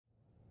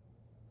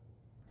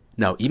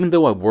Now, even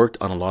though I've worked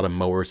on a lot of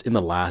mowers in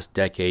the last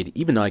decade,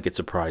 even I get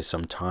surprised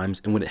sometimes,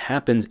 and when it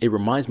happens, it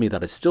reminds me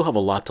that I still have a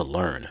lot to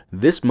learn.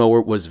 This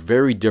mower was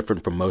very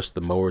different from most of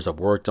the mowers I've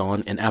worked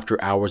on, and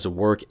after hours of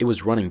work, it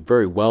was running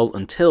very well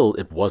until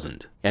it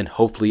wasn't. And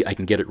hopefully I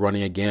can get it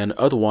running again,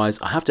 otherwise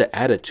I'll have to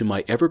add it to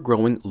my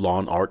ever-growing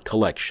lawn art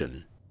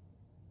collection.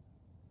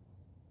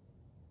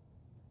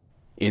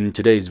 In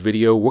today's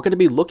video, we're going to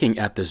be looking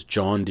at this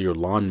John Deere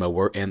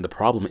lawnmower, and the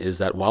problem is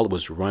that while it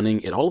was running,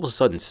 it all of a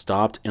sudden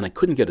stopped and I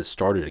couldn't get it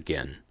started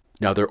again.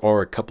 Now, there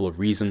are a couple of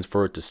reasons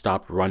for it to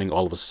stop running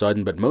all of a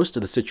sudden, but most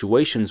of the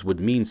situations would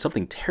mean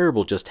something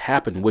terrible just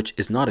happened, which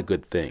is not a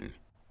good thing.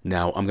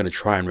 Now, I'm going to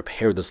try and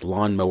repair this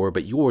lawnmower,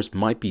 but yours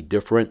might be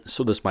different,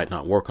 so this might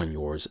not work on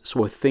yours.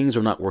 So if things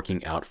are not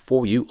working out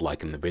for you,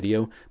 like in the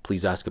video,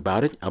 please ask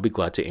about it. I'll be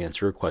glad to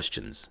answer your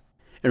questions.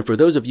 And for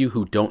those of you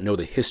who don't know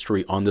the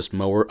history on this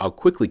mower, I'll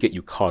quickly get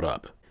you caught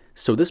up.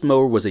 So this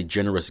mower was a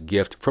generous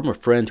gift from a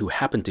friend who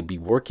happened to be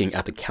working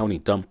at the county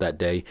dump that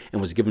day and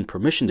was given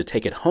permission to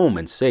take it home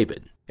and save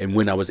it. And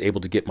when I was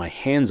able to get my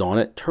hands on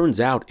it, turns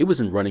out it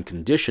was in running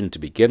condition to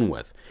begin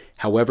with.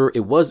 However,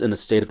 it was in a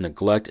state of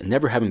neglect,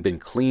 never having been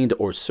cleaned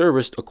or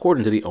serviced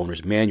according to the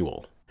owner's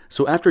manual.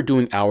 So after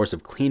doing hours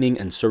of cleaning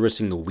and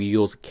servicing the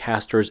wheels,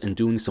 casters, and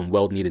doing some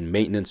well-needed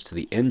maintenance to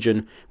the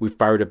engine, we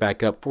fired it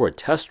back up for a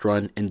test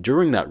run, and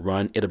during that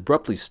run, it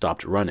abruptly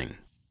stopped running.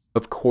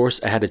 Of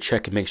course, I had to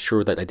check and make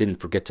sure that I didn't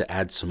forget to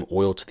add some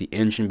oil to the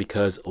engine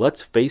because,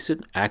 let's face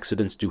it,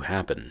 accidents do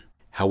happen.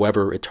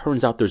 However, it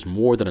turns out there's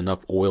more than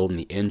enough oil in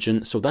the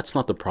engine, so that's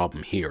not the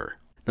problem here.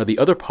 Now, the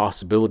other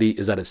possibility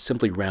is that it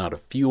simply ran out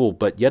of fuel,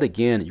 but yet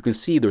again, you can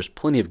see there's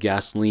plenty of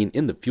gasoline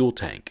in the fuel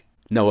tank.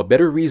 Now, a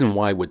better reason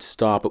why it would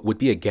stop would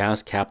be a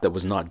gas cap that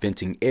was not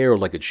venting air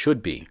like it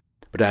should be.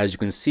 But as you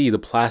can see, the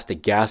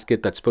plastic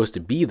gasket that's supposed to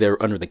be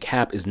there under the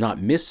cap is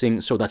not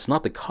missing, so that's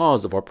not the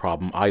cause of our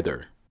problem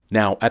either.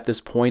 Now, at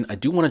this point, I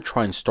do want to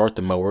try and start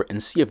the mower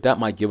and see if that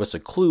might give us a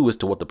clue as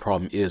to what the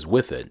problem is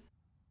with it.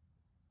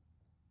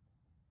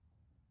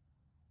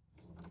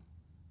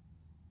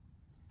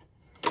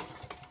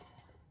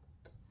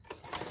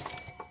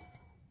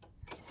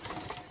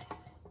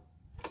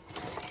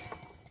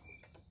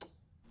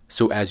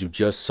 So as you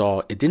just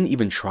saw, it didn't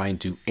even try and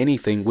do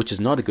anything, which is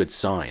not a good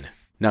sign.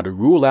 Now, to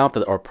rule out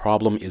that our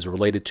problem is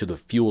related to the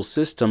fuel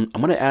system,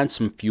 I'm going to add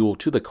some fuel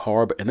to the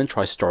carb and then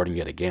try starting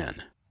it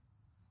again.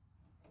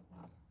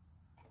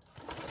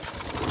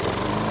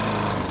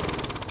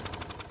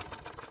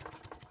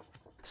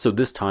 So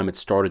this time it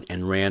started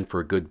and ran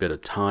for a good bit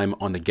of time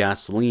on the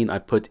gasoline I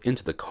put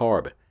into the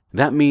carb.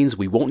 That means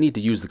we won't need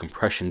to use the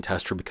compression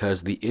tester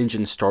because the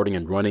engine starting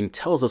and running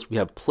tells us we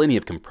have plenty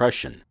of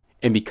compression.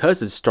 And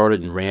because it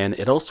started and ran,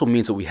 it also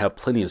means that we have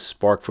plenty of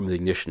spark from the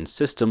ignition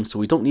system, so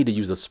we don't need to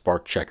use the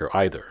spark checker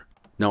either.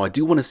 Now, I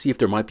do want to see if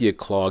there might be a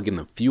clog in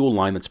the fuel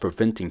line that's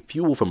preventing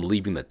fuel from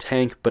leaving the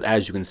tank, but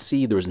as you can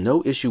see, there's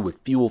no issue with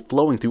fuel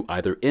flowing through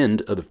either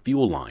end of the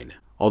fuel line.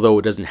 Although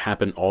it doesn't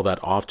happen all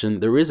that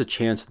often, there is a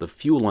chance that the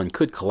fuel line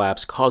could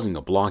collapse, causing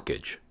a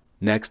blockage.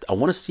 Next, I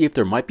want to see if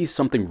there might be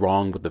something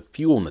wrong with the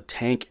fuel in the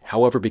tank.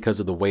 However, because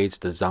of the way it's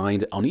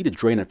designed, I'll need to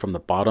drain it from the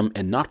bottom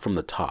and not from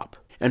the top.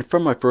 And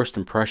from my first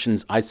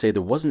impressions, I'd say there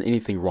wasn't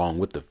anything wrong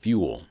with the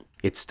fuel.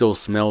 It still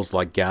smells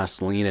like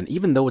gasoline, and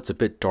even though it's a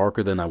bit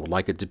darker than I would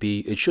like it to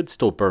be, it should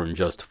still burn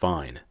just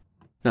fine.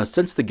 Now,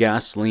 since the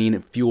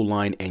gasoline, fuel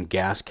line, and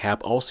gas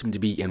cap all seem to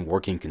be in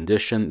working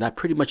condition, that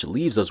pretty much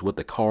leaves us with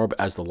the carb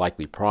as the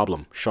likely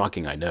problem.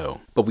 Shocking, I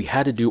know. But we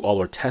had to do all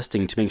our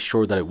testing to make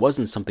sure that it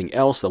wasn't something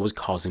else that was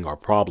causing our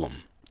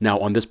problem. Now,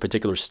 on this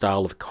particular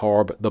style of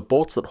carb, the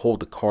bolts that hold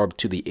the carb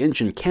to the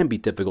engine can be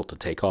difficult to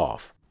take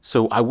off.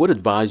 So I would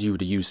advise you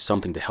to use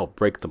something to help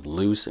break them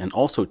loose, and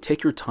also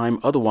take your time,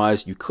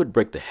 otherwise you could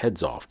break the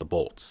heads off the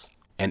bolts.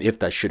 And if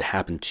that should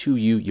happen to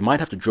you, you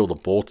might have to drill the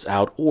bolts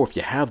out, or if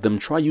you have them,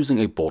 try using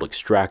a bolt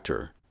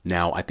extractor.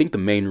 Now, I think the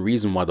main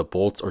reason why the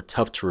bolts are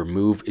tough to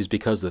remove is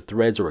because the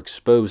threads are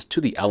exposed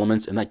to the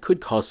elements, and that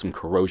could cause some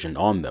corrosion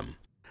on them.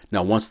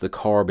 Now, once the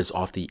carb is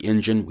off the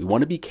engine, we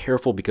want to be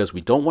careful because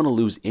we don't want to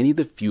lose any of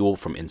the fuel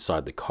from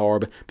inside the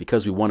carb,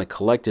 because we want to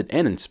collect it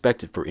and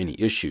inspect it for any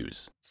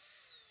issues.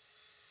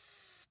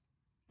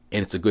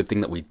 And it's a good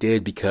thing that we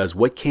did because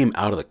what came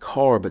out of the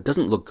carb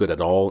doesn't look good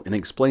at all, and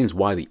explains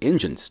why the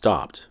engine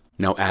stopped.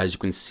 Now, as you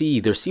can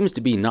see, there seems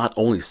to be not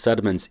only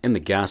sediments in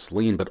the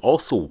gasoline but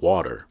also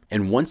water.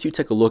 And once you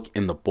take a look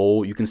in the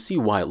bowl, you can see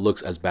why it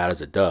looks as bad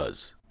as it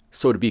does.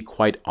 So to be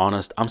quite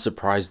honest, I'm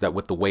surprised that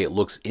with the way it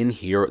looks in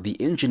here, the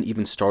engine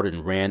even started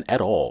and ran at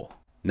all.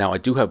 Now, I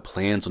do have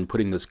plans on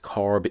putting this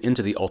carb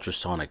into the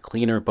ultrasonic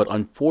cleaner, but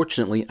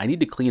unfortunately, I need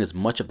to clean as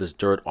much of this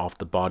dirt off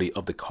the body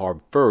of the carb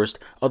first,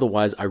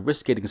 otherwise I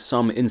risk getting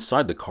some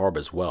inside the carb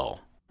as well.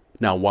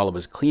 Now, while I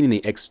was cleaning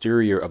the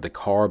exterior of the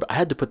carb, I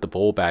had to put the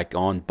bowl back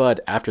on, but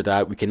after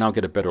that, we can now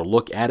get a better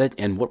look at it,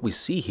 and what we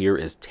see here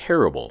is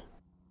terrible.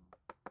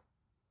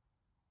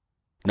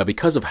 Now,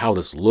 because of how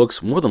this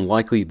looks, more than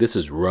likely this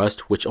is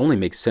rust, which only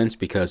makes sense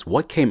because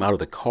what came out of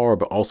the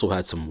carb also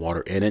had some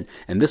water in it,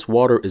 and this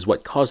water is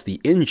what caused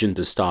the engine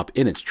to stop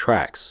in its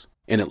tracks.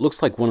 And it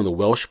looks like one of the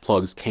Welsh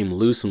plugs came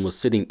loose and was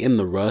sitting in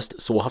the rust,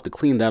 so we'll have to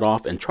clean that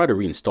off and try to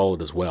reinstall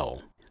it as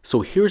well.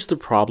 So here's the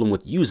problem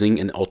with using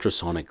an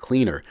ultrasonic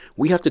cleaner.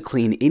 We have to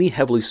clean any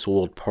heavily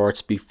soiled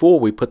parts before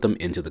we put them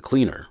into the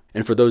cleaner.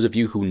 And for those of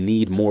you who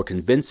need more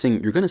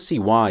convincing, you're going to see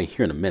why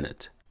here in a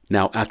minute.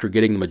 Now, after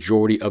getting the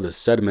majority of the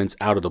sediments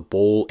out of the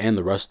bowl and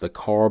the rest of the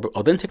carb,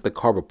 I'll then take the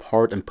carb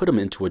apart and put them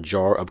into a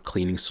jar of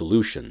cleaning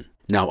solution.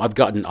 Now, I've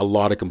gotten a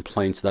lot of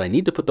complaints that I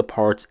need to put the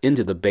parts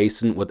into the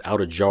basin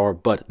without a jar,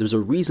 but there's a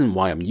reason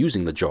why I'm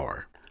using the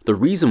jar. The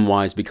reason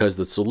why is because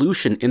the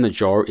solution in the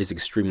jar is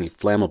extremely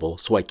flammable,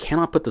 so I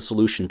cannot put the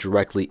solution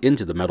directly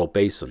into the metal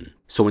basin.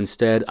 So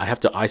instead, I have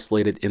to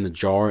isolate it in the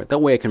jar, that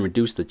way I can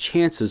reduce the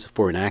chances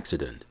for an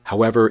accident.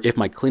 However, if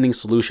my cleaning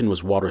solution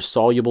was water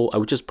soluble, I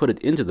would just put it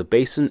into the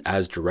basin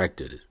as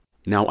directed.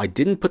 Now, I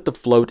didn't put the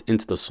float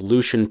into the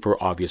solution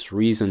for obvious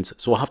reasons,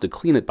 so I'll have to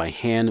clean it by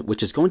hand,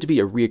 which is going to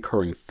be a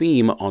reoccurring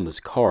theme on this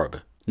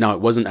carb. Now,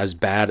 it wasn't as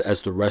bad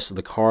as the rest of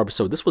the carb,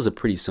 so this was a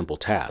pretty simple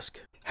task.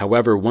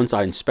 However, once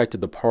I inspected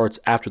the parts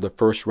after the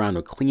first round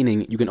of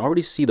cleaning, you can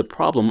already see the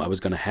problem I was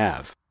going to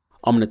have.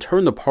 I'm going to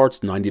turn the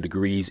parts 90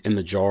 degrees in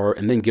the jar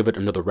and then give it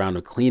another round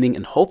of cleaning,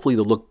 and hopefully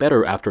they'll look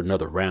better after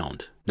another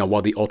round. Now,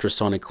 while the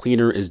ultrasonic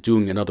cleaner is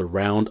doing another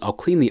round, I'll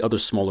clean the other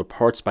smaller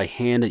parts by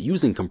hand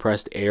using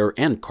compressed air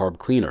and carb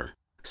cleaner.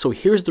 So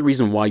here's the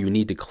reason why you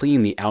need to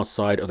clean the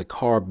outside of the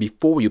carb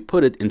before you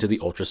put it into the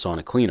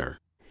ultrasonic cleaner.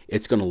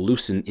 It's going to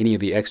loosen any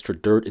of the extra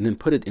dirt and then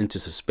put it into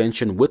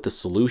suspension with the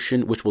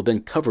solution, which will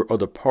then cover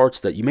other parts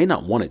that you may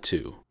not want it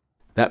to.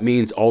 That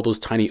means all those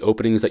tiny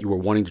openings that you were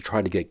wanting to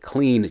try to get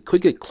clean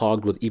could get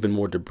clogged with even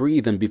more debris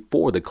than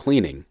before the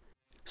cleaning.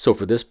 So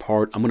for this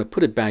part, I'm going to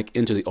put it back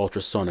into the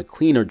ultrasonic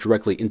cleaner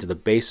directly into the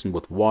basin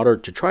with water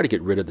to try to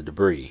get rid of the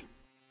debris.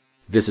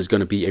 This is going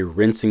to be a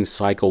rinsing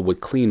cycle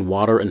with clean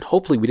water, and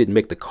hopefully we didn't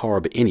make the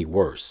carb any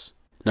worse.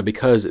 Now,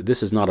 because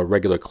this is not a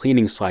regular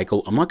cleaning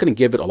cycle, I'm not going to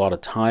give it a lot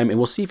of time, and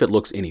we'll see if it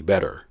looks any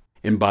better.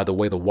 And by the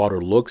way the water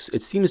looks,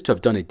 it seems to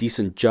have done a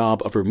decent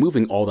job of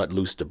removing all that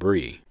loose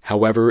debris.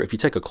 However, if you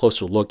take a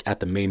closer look at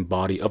the main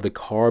body of the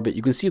carb,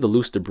 you can see the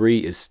loose debris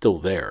is still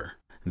there.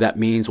 That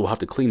means we'll have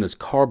to clean this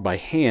carb by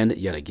hand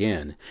yet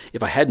again.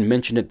 If I hadn't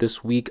mentioned it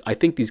this week, I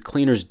think these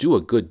cleaners do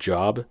a good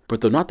job,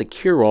 but they're not the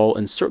cure-all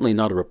and certainly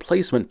not a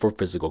replacement for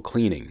physical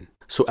cleaning.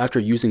 So after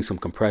using some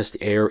compressed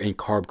air and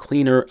carb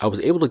cleaner, I was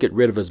able to get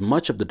rid of as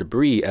much of the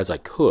debris as I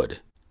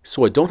could.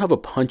 So I don't have a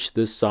punch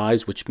this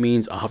size, which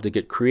means I'll have to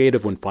get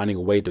creative when finding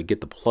a way to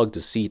get the plug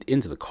to seat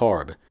into the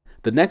carb.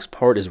 The next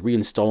part is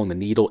reinstalling the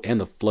needle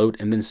and the float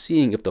and then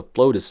seeing if the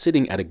float is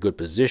sitting at a good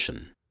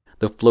position.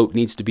 The float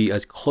needs to be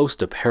as close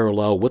to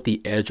parallel with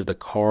the edge of the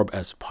carb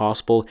as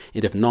possible,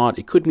 and if not,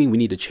 it could mean we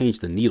need to change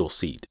the needle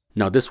seat.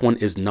 Now this one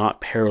is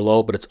not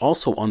parallel, but it's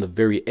also on the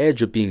very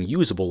edge of being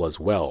usable as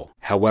well.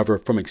 However,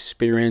 from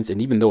experience,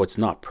 and even though it's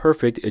not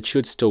perfect, it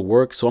should still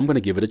work, so I'm going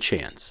to give it a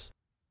chance.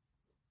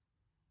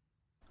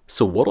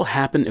 So what'll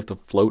happen if the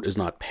float is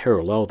not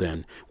parallel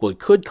then? Well, it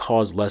could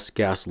cause less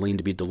gasoline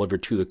to be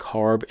delivered to the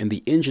carb, and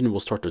the engine will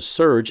start to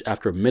surge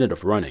after a minute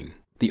of running.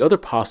 The other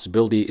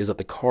possibility is that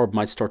the carb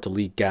might start to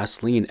leak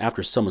gasoline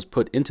after some is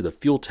put into the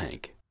fuel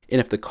tank. And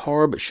if the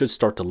carb should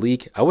start to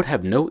leak, I would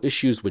have no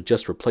issues with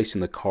just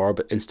replacing the carb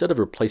instead of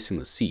replacing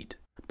the seat.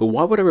 But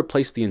why would I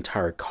replace the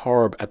entire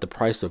carb at the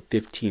price of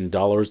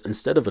 $15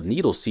 instead of a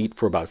needle seat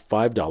for about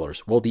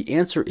 $5? Well, the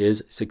answer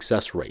is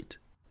success rate.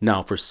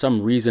 Now, for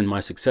some reason,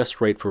 my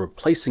success rate for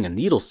replacing a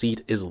needle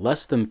seat is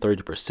less than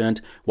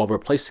 30%, while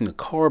replacing the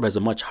carb has a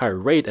much higher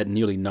rate at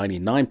nearly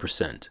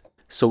 99%.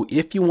 So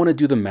if you want to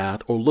do the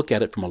math or look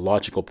at it from a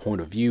logical point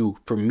of view,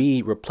 for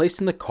me,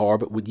 replacing the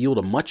carb would yield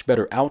a much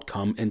better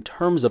outcome in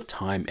terms of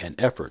time and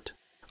effort.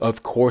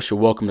 Of course, you're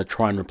welcome to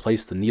try and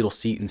replace the needle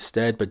seat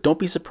instead, but don't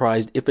be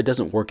surprised if it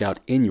doesn't work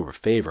out in your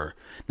favor.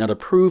 Now, to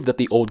prove that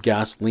the old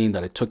gasoline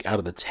that I took out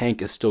of the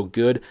tank is still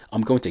good,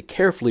 I'm going to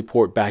carefully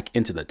pour it back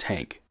into the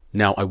tank.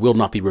 Now, I will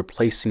not be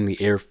replacing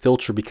the air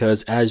filter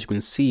because, as you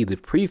can see, the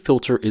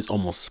pre-filter is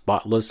almost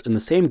spotless, and the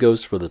same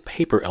goes for the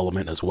paper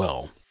element as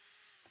well.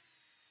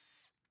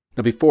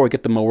 Now, before I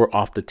get the mower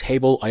off the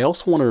table, I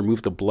also want to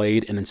remove the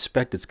blade and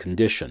inspect its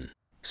condition.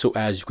 So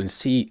as you can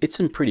see, it's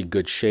in pretty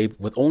good shape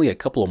with only a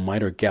couple of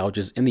minor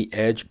gouges in the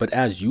edge, but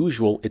as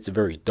usual, it's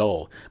very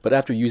dull. But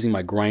after using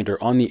my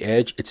grinder on the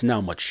edge, it's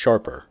now much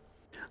sharper.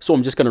 So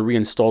I'm just going to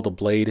reinstall the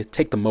blade,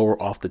 take the mower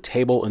off the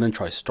table, and then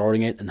try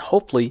starting it, and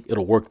hopefully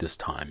it'll work this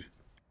time.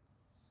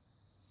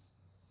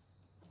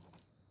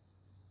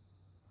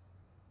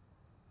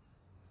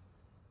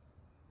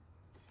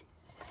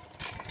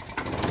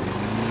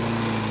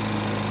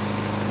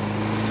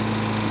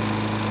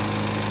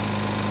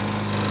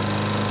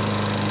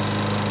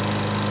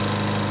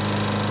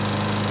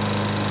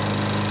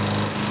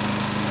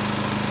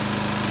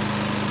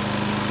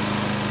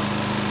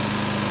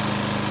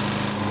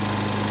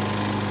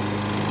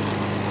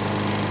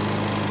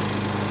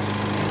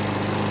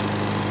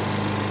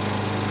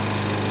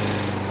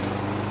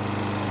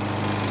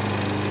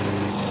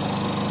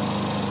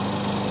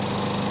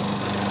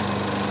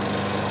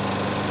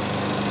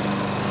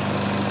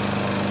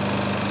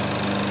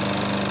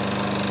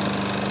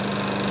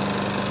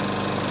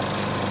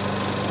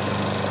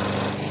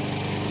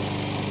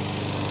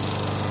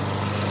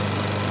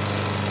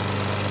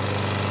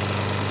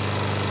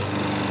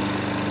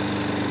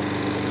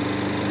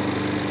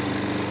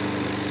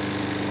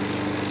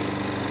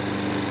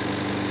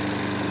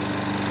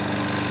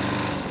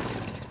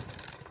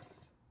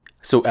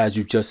 So as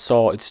you just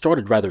saw, it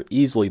started rather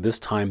easily this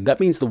time. That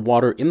means the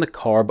water in the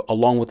carb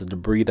along with the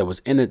debris that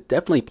was in it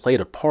definitely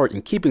played a part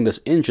in keeping this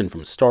engine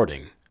from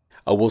starting.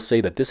 I will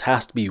say that this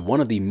has to be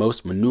one of the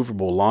most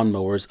maneuverable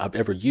lawnmowers I've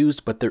ever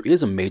used, but there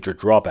is a major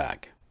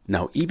drawback.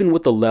 Now, even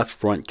with the left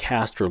front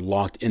caster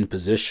locked in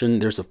position,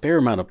 there's a fair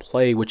amount of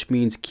play, which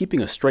means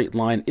keeping a straight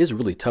line is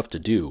really tough to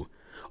do.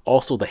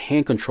 Also, the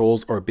hand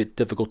controls are a bit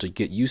difficult to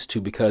get used to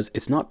because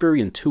it's not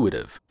very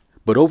intuitive.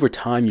 But over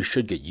time, you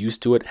should get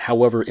used to it.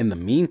 However, in the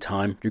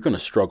meantime, you're going to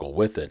struggle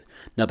with it.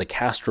 Now, the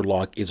caster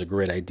lock is a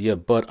great idea,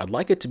 but I'd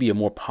like it to be a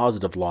more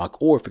positive lock,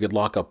 or if we could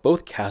lock up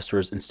both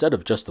casters instead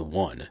of just the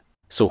one.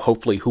 So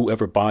hopefully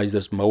whoever buys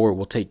this mower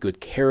will take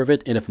good care of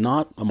it, and if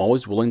not, I'm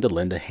always willing to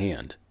lend a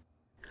hand.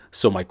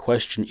 So my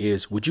question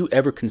is, would you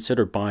ever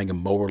consider buying a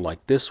mower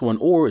like this one,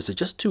 or is it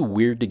just too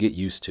weird to get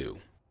used to?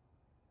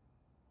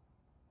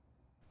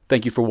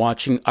 Thank you for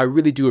watching. I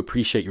really do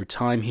appreciate your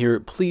time here.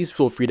 Please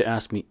feel free to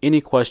ask me any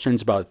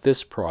questions about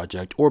this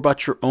project or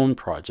about your own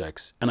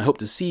projects, and I hope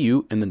to see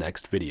you in the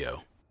next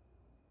video.